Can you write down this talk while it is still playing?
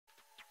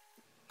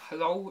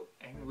Hello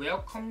and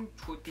welcome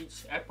to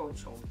this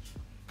episode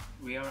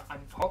where I'm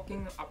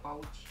talking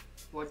about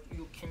what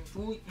you can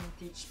do in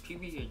this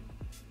period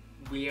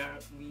where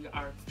we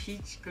are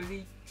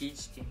physically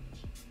distant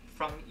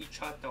from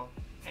each other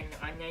and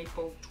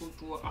unable to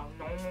do our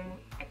normal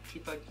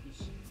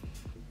activities.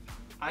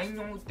 I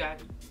know that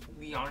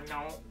we are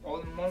now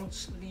all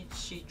mostly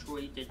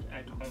situated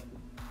at home,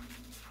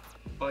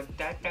 but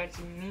that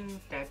doesn't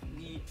mean that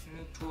we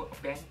need to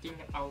abandon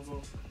our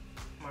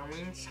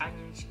marine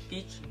science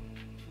vision.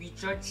 We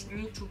just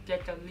need to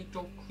get a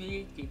little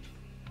creative,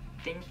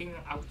 thinking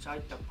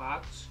outside the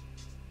box,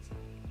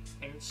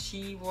 and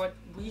see what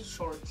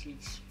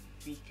resources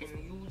we can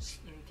use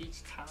in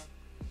this time.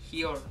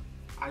 Here,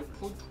 I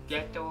put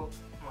together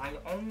my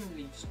own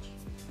list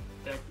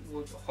that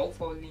would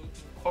hopefully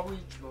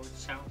encourage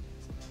yourself.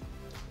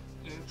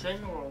 In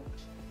general,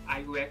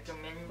 I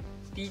recommend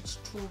these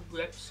two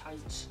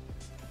websites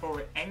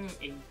for any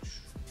age,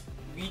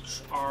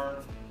 which are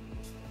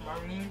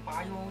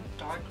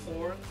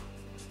marinebio.org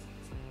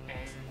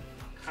and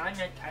Khan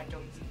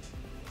Academy.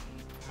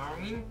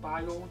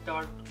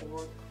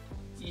 Marinebio.org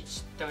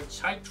is the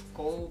site to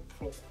go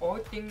for all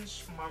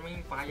things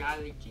marine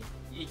biology.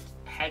 It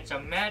has a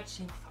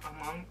massive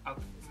amount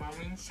of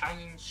marine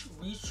science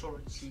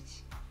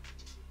resources,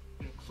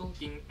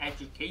 including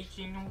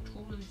educational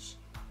tools,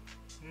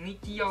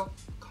 media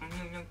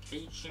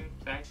communication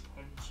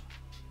platforms,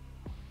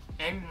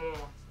 and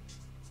more.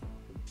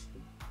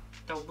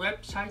 The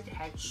website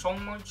has so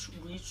much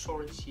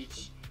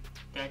resources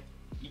that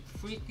it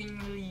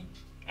frequently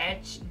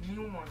adds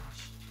new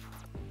ones.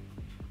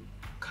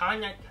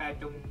 Khan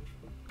Academy.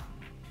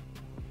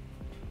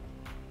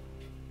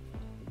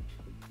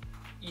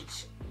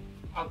 It's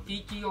a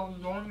video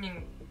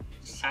learning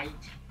site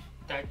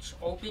that's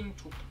open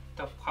to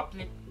the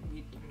public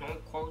with no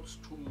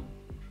cost to you.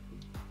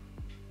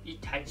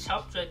 It has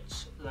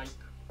subjects like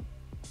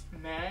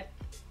math,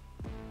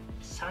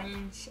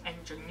 science,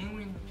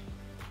 engineering,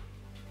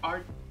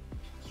 art,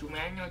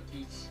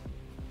 humanities,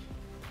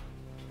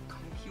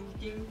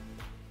 computing,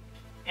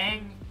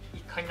 and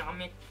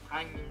economic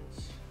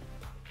finance,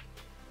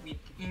 with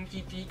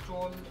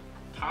individual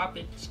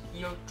topics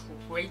geared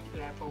to grade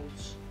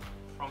levels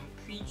from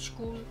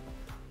preschool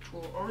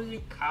to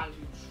early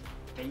college.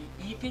 They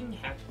even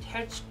have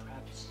test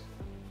preps.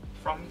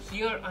 From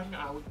here on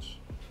out,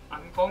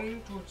 I'm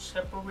going to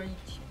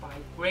separate by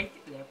grade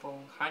level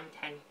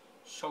content,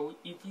 so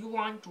if you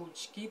want to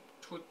skip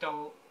to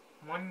the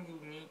one you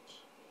need,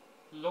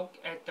 look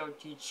at the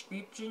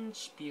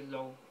descriptions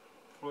below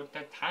for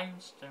the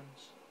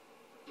timestamps.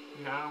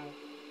 Now,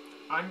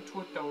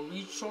 onto the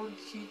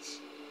resources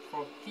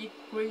for 5th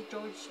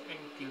graders and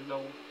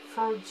below.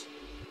 First,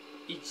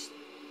 it's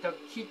the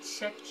kids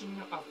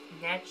section of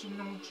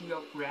National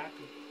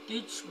Geographic.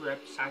 This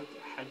website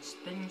has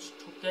things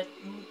to get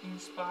you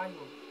inspired,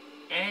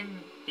 and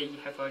they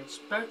have a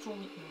special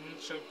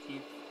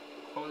initiative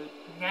called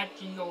Nat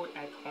Geo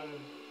at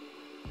Home,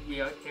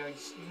 where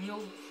there's new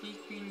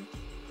frequent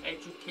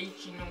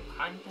educational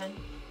content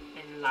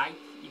and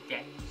live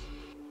events.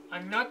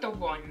 Another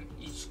one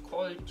is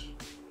called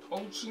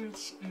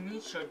Oceans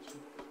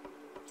Initiative.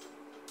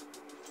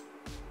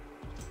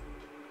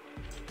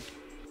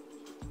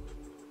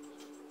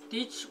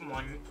 This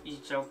one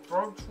is a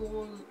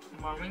virtual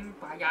marine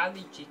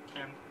biology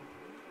camp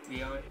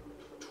where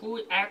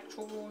 2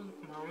 actual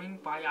marine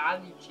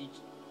biologists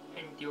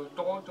and their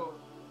daughter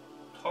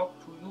talk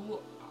to you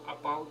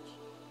about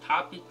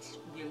topics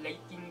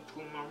relating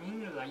to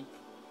marine life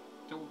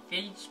through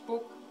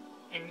Facebook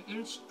and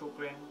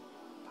Instagram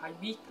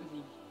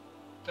bi-weekly.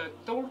 The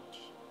third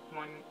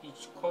one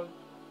is called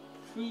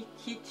Free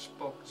Kids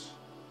Books,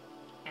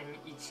 and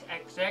it's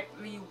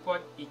exactly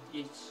what it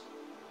is.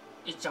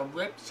 It's a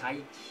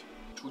website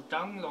to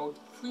download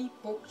free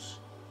books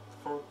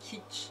for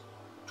kids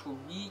to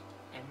read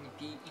and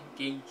be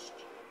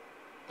engaged.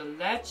 The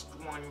last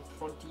one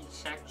for this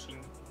section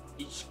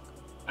is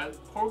El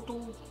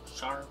Portal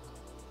Shark.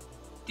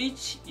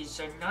 This is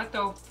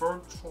another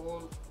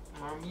virtual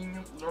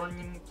marine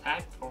learning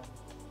platform,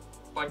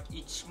 but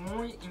it's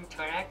more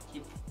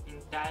interactive in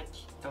that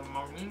the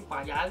marine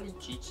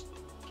biologists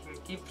can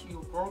give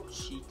you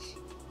worksheets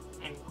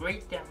and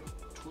grade them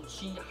to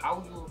see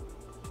how you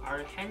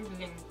are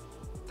handling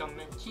the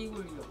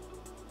material.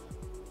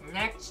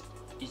 Next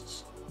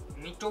is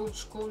middle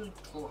school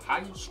to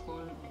high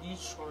school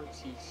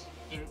resources.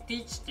 In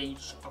this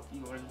stage of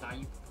your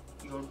life,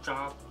 your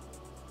job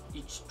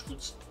is to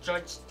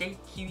just stay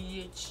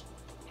curious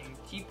and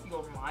keep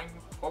your mind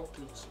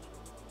focused.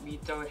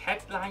 With the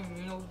headline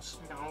news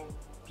now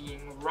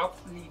being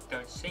roughly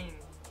the same,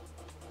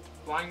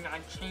 why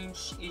not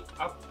change it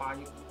up by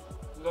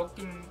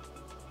looking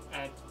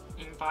at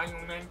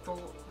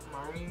environmental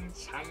marine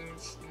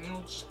science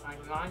news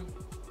online?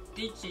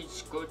 This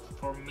is good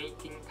for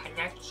making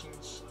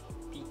connections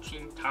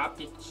between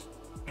topics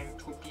and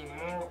to be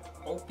more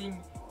open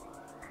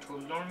to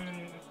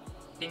learning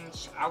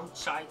things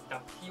outside the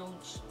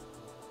fields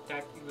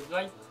that you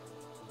like.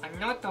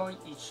 Another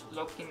is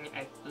looking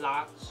at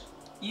blogs.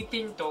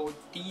 Even though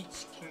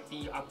these can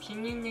be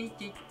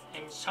opinionated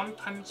and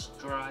sometimes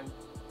dry,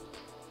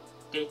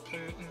 they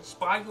can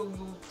inspire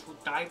you to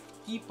dive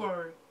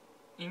deeper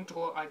into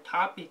a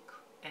topic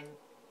and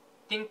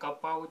think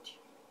about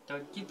the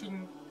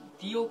different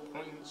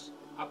viewpoints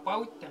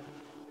about them.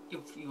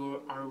 If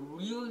you are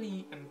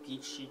really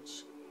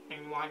ambitious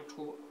and want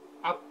to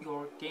up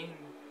your game,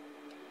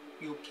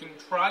 you can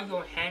try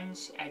your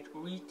hands at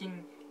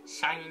reading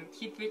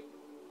scientific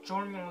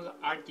journal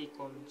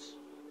articles.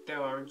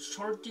 There are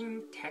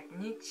certain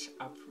techniques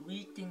of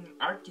reading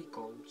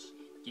articles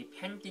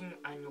depending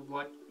on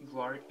what you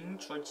are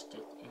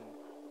interested in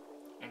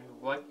and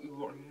what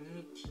your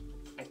need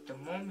at the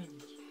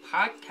moment.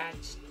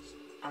 Podcasts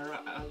are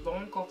a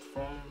longer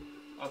form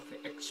of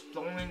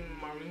exploring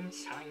marine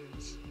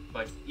science,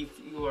 but if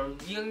you are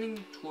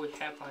willing to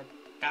have a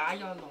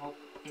dialogue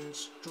and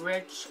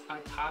stretch a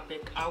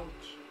topic out,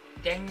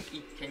 then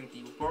it can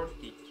be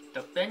worth it.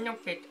 The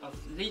benefit of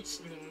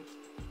listening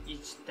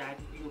is that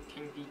you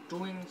can be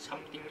doing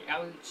something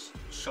else,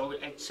 so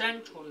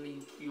essentially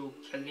you're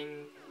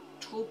killing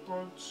two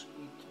birds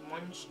with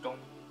one stone.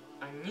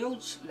 A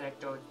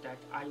newsletter that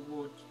I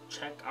would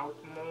check out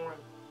more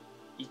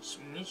is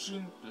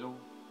Mission Blue.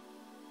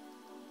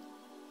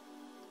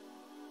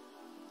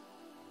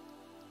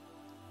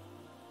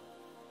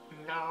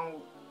 Now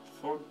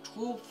for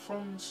two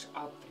forms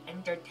of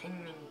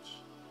entertainment,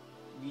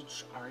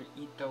 which are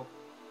either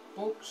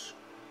books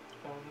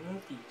or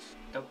movies.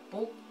 The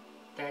book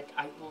that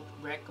I would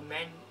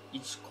recommend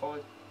is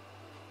called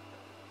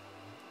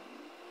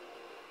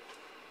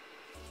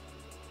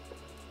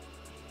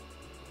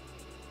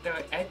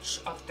The Edge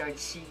of the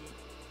Sea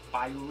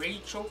by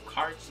Rachel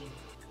Carson.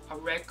 A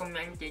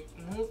recommended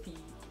movie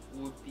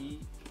would be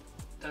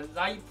The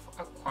Life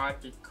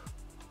Aquatic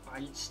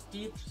by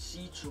Steve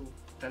Zissou.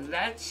 The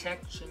last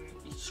section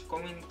is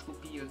going to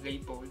be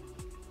labeled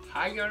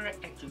Higher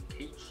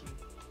Education.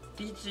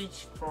 This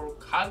is for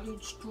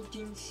college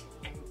students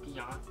and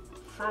beyond.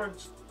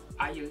 First,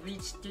 I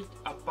listed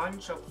a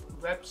bunch of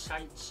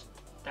websites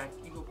that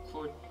you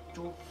could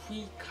do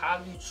free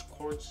college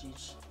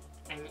courses,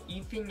 and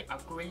even a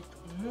great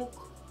MOOC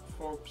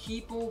for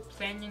people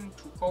planning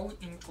to go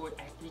into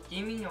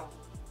academia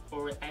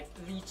or at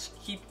least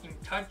keep in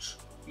touch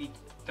with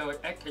the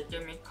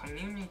academic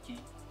community.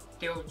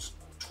 There's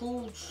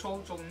two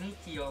social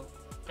media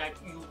that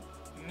you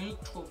need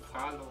to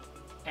follow: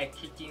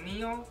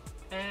 academia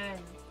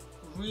and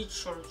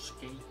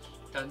ResearchGate.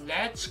 The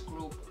last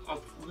group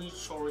of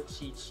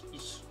resources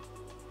is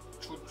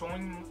to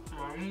join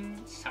marine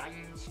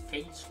science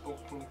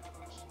Facebook group.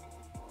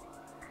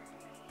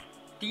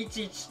 This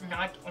is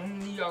not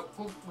only a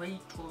good way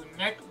to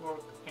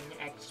network and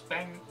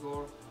expand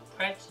your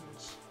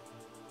presence,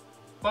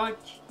 but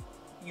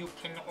you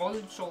can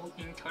also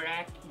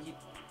interact with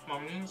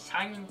marine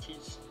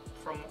scientists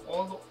from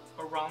all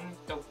around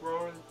the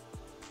world,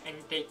 and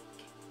they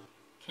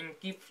can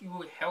give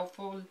you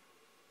helpful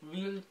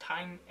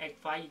real-time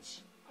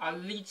advice. I'll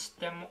list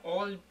them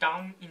all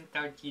down in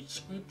the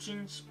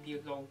descriptions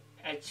below.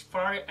 As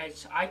far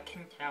as I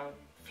can tell,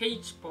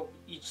 Facebook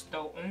is the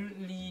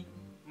only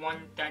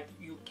one that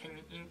you can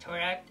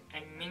interact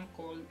and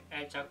mingle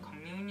as a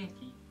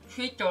community.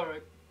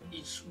 Twitter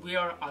is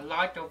where a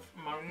lot of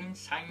marine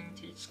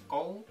scientists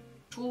go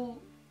to,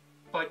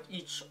 but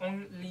it's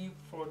only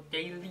for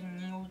daily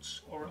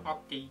news or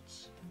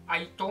updates.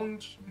 I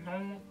don't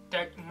know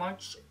that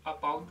much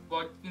about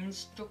what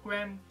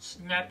Instagram,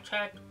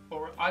 Snapchat,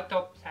 or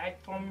other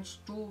platforms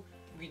do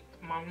with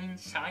marine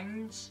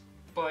science,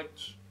 but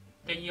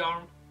they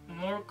are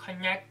more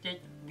connected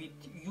with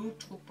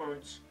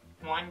YouTubers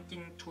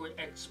wanting to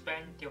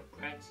expand their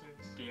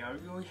presence. There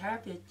you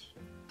have it.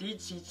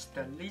 This is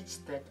the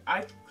list that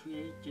I've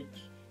created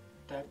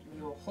that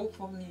will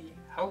hopefully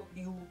help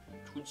you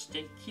to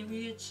stay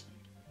curious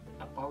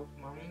about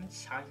marine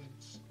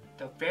science.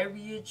 The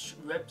various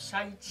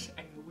websites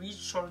and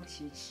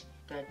resources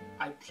that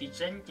I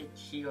presented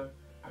here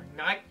are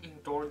not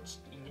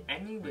endorsed in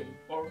any way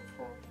or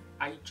form.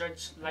 I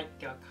just like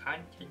their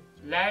content.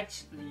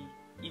 Lastly,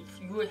 if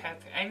you have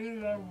any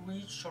more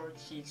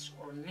resources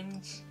or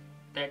links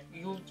that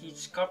you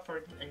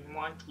discovered and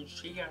want to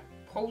share,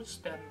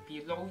 post them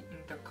below in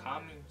the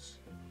comments,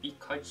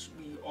 because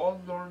we all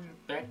learn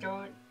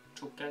better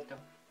together.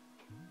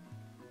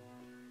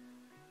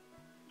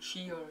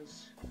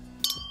 Cheers.